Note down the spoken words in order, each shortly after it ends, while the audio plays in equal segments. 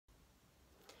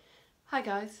Hi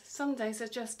guys, some days are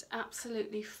just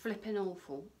absolutely flipping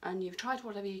awful and you've tried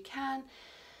whatever you can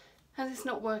and it's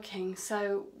not working.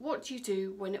 So what do you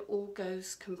do when it all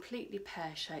goes completely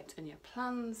pear-shaped and your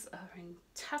plans are in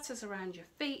tatters around your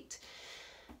feet?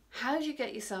 How do you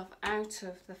get yourself out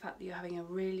of the fact that you're having a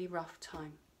really rough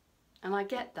time? And I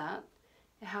get that,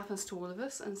 it happens to all of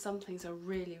us and some things are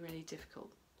really, really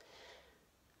difficult.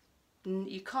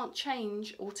 You can't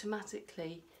change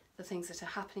automatically the things that are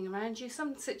happening around you.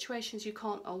 Some situations you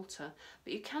can't alter,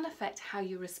 but you can affect how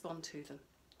you respond to them.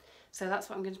 So that's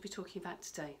what I'm going to be talking about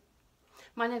today.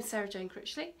 My name is Sarah Jane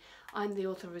Critchley. I'm the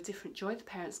author of A Different Joy, The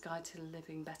Parent's Guide to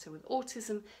Living Better with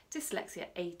Autism, Dyslexia,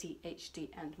 ADHD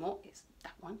and more. It's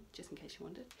that one, just in case you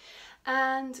wondered.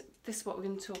 And this is what we're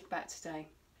going to talk about today.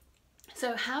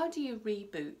 So how do you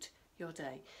reboot your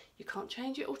day? You can't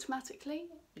change it automatically,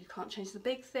 you can't change the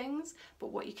big things,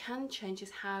 but what you can change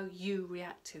is how you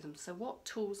react to them. So what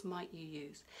tools might you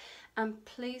use? And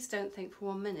please don't think for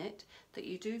 1 minute that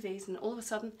you do these and all of a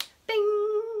sudden,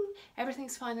 bing,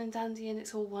 everything's fine and dandy and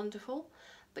it's all wonderful,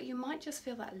 but you might just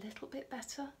feel that little bit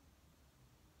better,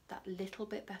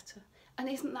 And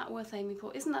isn't that worth aiming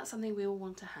for? Isn't that something we all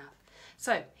want to have?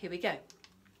 So here we go.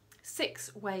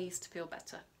 6 ways to feel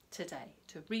better today,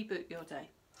 to reboot your day.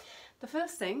 The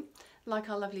first thing, like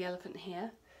our lovely elephant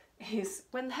here, is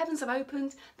when the heavens have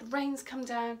opened, the rain's come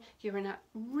down, you're in a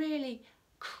really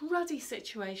cruddy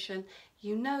situation,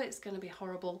 you know it's going to be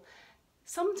horrible.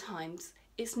 Sometimes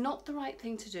it's not the right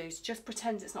thing to do to just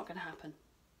pretend it's not going to happen.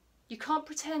 You can't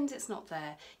pretend it's not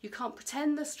there. You can't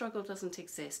pretend the struggle doesn't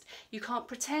exist. You can't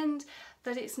pretend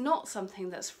that it's not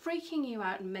something that's freaking you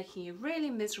out and making you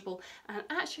really miserable and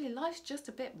actually life's just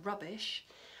a bit rubbish.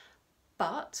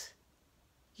 But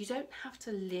you don't have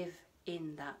to live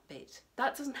in that bit.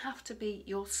 That doesn't have to be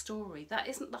your story. That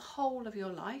isn't the whole of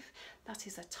your life. That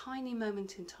is a tiny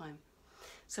moment in time.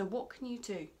 So what can you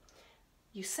do?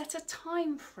 You set a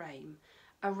time frame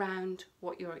around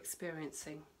what you're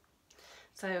experiencing.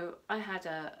 So I had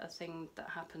a thing that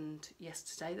happened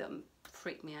yesterday that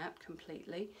freaked me out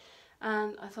completely.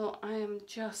 And I thought, I am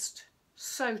just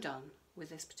so done with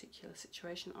this particular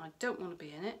situation. I don't want to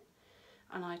be in it.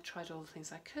 And I tried all the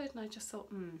things I could and I just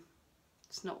thought,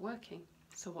 it's not working.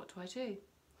 So what do? I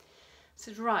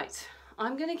said, right,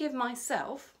 I'm going to give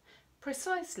myself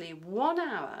precisely 1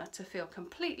 hour to feel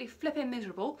completely flipping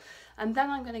miserable and then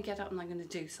I'm going to get up and I'm going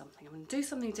to do something. I'm going to do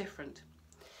something different.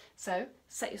 So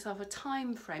set yourself a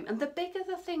time frame, and the bigger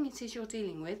the thing it is you're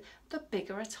dealing with, the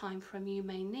bigger a time frame you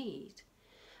may need.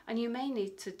 And you may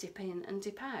need to dip in and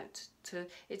dip out.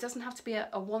 It doesn't have to be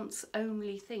a once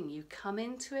only thing. You come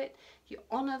into it, you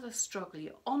honour the struggle,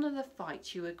 you honour the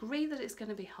fight, you agree that it's going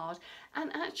to be hard,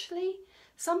 and actually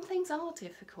some things are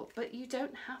difficult, but you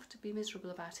don't have to be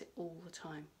miserable about it all the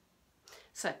time.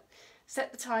 So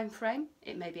set the time frame.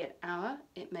 It may be an hour,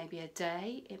 it may be a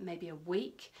day, it may be a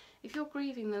week. If you're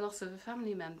grieving the loss of a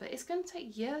family member, it's going to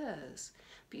take years,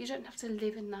 but you don't have to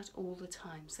live in that all the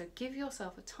time. So give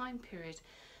yourself a time period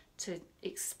to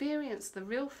experience the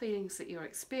real feelings that you're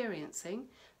experiencing,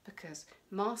 because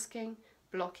masking,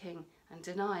 blocking and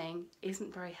denying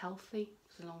isn't very healthy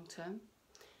for the long term.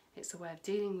 It's a way of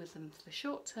dealing with them for the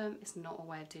short term, it's not a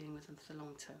way of dealing with them for the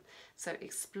long term. So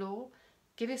explore,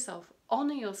 give yourself,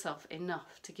 honour yourself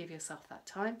enough to give yourself that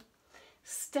time,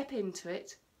 step into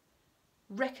it,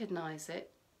 recognise it,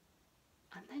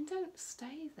 and then don't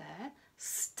stay there,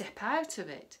 step out of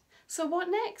it. So what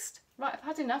next? Right, I've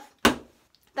had enough.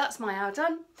 That's my hour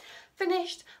done,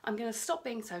 finished. I'm going to stop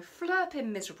being so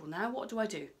flirping miserable now. What do?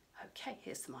 Okay,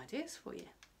 here's some ideas for you.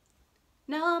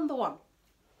 Number 1,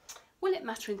 will it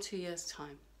matter in 2 years'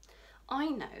 time? I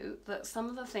know that some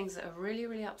of the things that have really,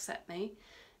 really upset me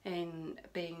in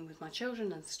being with my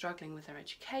children and struggling with their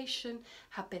education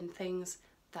have been things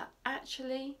that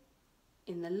actually,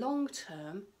 in the long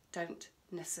term, don't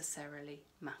necessarily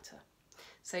matter.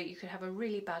 So you could have a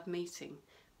really bad meeting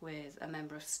with a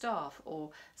member of staff, or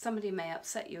somebody may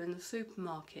upset you in the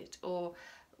supermarket, or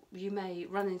you may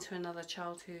run into another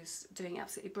child who's doing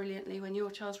absolutely brilliantly when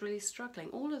your child's really struggling.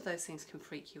 All of those things can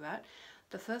freak you out.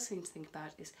 The first thing to think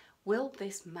about is, will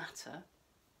this matter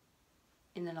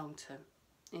in the long term?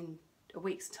 In a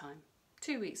week's time,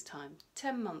 2 weeks' time,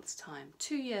 10 months' time,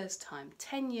 2 years' time,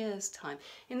 10 years' time.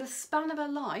 In the span of a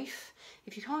life,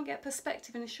 if you can't get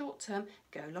perspective in the short term,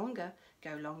 go longer,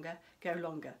 go longer, go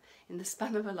longer. In the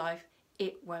span of a life,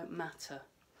 it won't matter.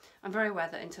 I'm very aware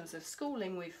that in terms of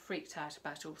schooling, we've freaked out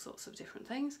about all sorts of different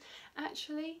things.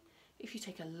 Actually, if you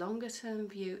take a longer term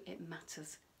view, it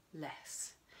matters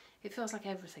less. It feels like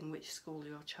everything which school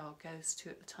your child goes to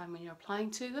at the time when you're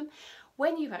applying to them.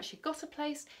 When you've actually got a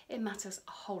place, it matters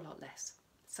a whole lot less.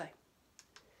 So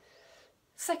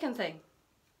Second thing,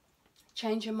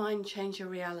 change your mind, change your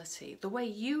reality. The way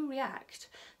you react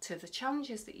to the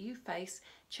challenges that you face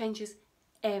changes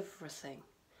everything.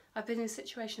 I've been in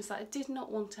situations that I did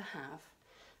not want to have.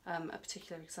 A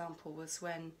particular example was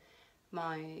when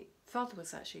my father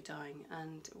was actually dying,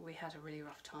 and we had a really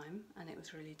rough time and it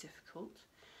was really difficult.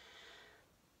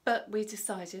 But we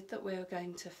decided that we were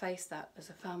going to face that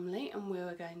as a family, and we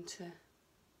were going to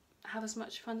have as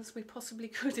much fun as we possibly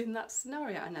could in that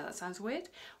scenario. I know that sounds weird.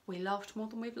 We laughed more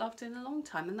than we've laughed in a long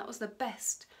time, and that was the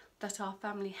best that our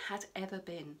family had ever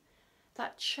been.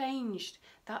 That changed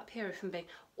that period from being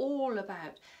all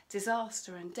about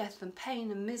disaster and death and pain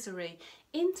and misery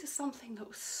into something that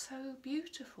was so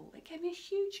beautiful. It gave me a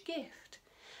huge gift.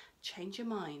 Change your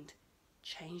mind,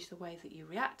 change the way that you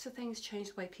react to things, change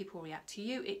the way people react to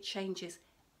you. It changes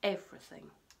everything.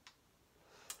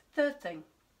 Third thing,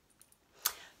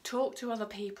 talk to other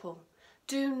people.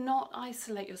 Do not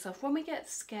isolate yourself. When we get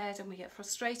scared and we get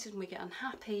frustrated and we get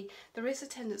unhappy, there is a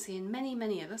tendency in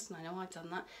many of us, and I know I've done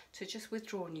that, to just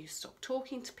withdraw, and you stop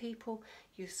talking to people,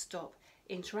 you stop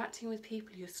interacting with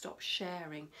people, you stop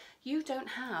sharing. You don't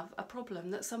have a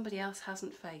problem that somebody else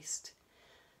hasn't faced.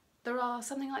 There are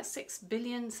something like 6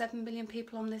 billion, 7 billion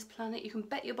people on this planet. You can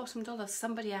bet your bottom dollar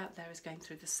somebody out there is going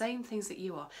through the same things that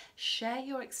you are. Share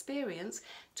your experience,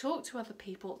 talk to other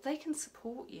people, they can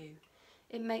support you.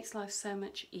 It makes life so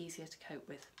much easier to cope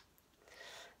with.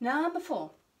 Number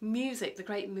 4, music, the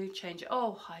great mood changer.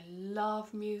 Oh, I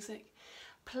love music.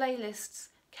 Playlists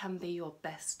can be your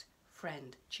best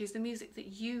friend. Choose the music that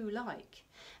you like.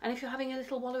 And if you're having a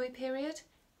little wallowy period,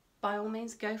 by all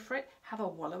means go for it. Have a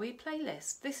wallowy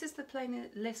playlist. This is the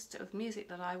playlist of music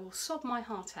that I will sob my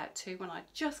heart out to when I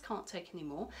just can't take any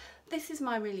more. This is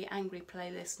my really angry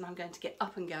playlist and I'm going to get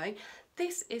up and going.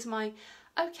 This is my,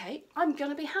 okay, I'm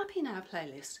going to be happy now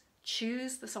playlist.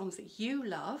 Choose the songs that you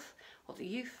love or that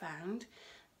you found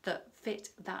that fit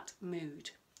that mood,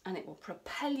 and it will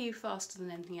propel you faster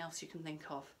than anything else you can think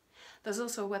of. There's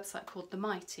also a website called The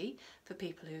Mighty for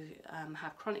people who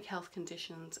have chronic health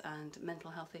conditions and mental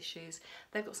health issues.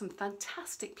 They've got some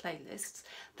fantastic playlists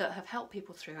that have helped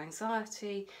people through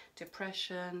anxiety,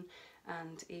 depression,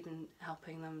 and even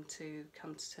helping them to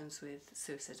come to terms with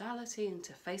suicidality and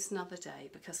to face another day,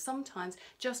 because sometimes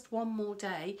just one more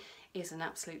day is an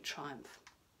absolute triumph.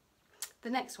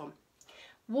 The next one,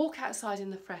 walk outside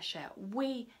in the fresh air.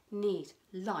 We need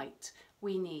light,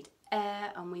 we need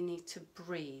air, and we need to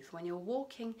breathe. When you're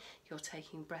walking, you're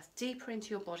taking breath deeper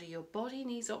into your body. Your body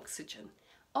needs oxygen.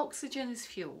 Oxygen is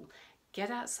fuel. Get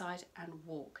outside and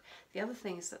walk. The other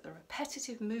thing is that the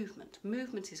repetitive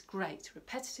movement is great.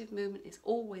 Repetitive movement is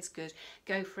always good.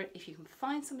 Go for it. If you can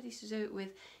find somebody to do it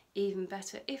with, even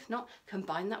better. If not,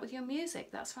 combine that with your music.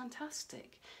 That's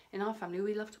fantastic. In our family,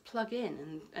 we love to plug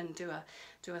in and do a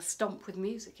stomp with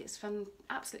music. It's fun,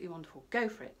 absolutely wonderful. Go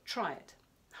for it. Try it.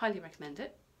 Highly recommend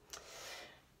it.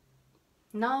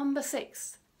 Number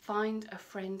 6, find a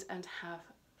friend and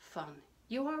have fun.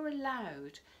 You are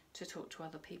allowed to talk to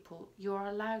other people. You are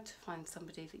allowed to find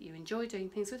somebody that you enjoy doing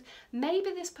things with.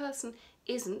 Maybe this person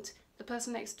isn't the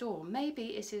person next door.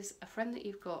 Maybe it is a friend that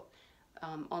you've got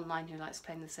online who likes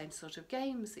playing the same sort of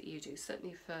games that you do.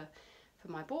 Certainly for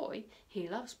my boy, he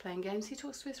loves playing games. He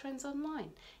talks to his friends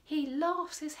online. He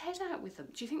laughs his head out with them.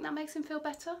 Do you think that makes him feel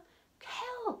better?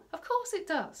 Hell, of course it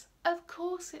does. Of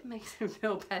course it makes him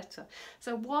feel better.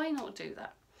 So why not do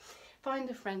that? Find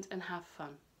a friend and have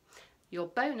fun. Your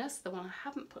bonus, the one I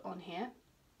haven't put on here,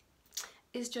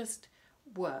 is just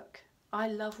work. I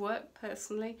love work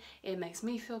personally. It makes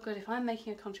me feel good. If I'm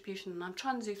making a contribution and I'm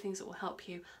trying to do things that will help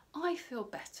you, I feel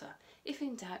better. If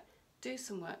in doubt, do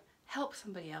some work, help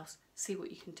somebody else, see what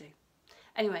you can do.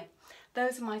 Anyway,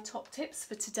 those are my top tips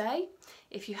for today.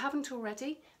 If you haven't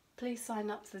already, please sign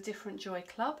up to the Different Joy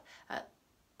Club at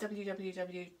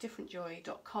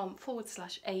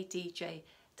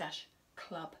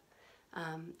www.differentjoy.com/adj-club,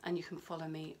 and you can follow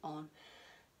me on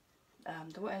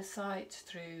the website,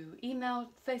 through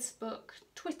email, Facebook,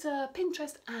 Twitter,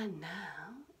 Pinterest, and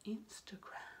now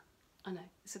Instagram. I know,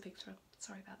 it's a big thrill.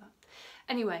 Sorry about that.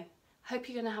 Anyway, hope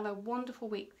you're going to have a wonderful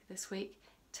week this week.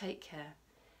 Take care.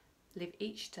 Live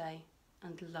each day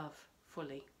and love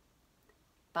fully.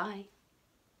 Bye.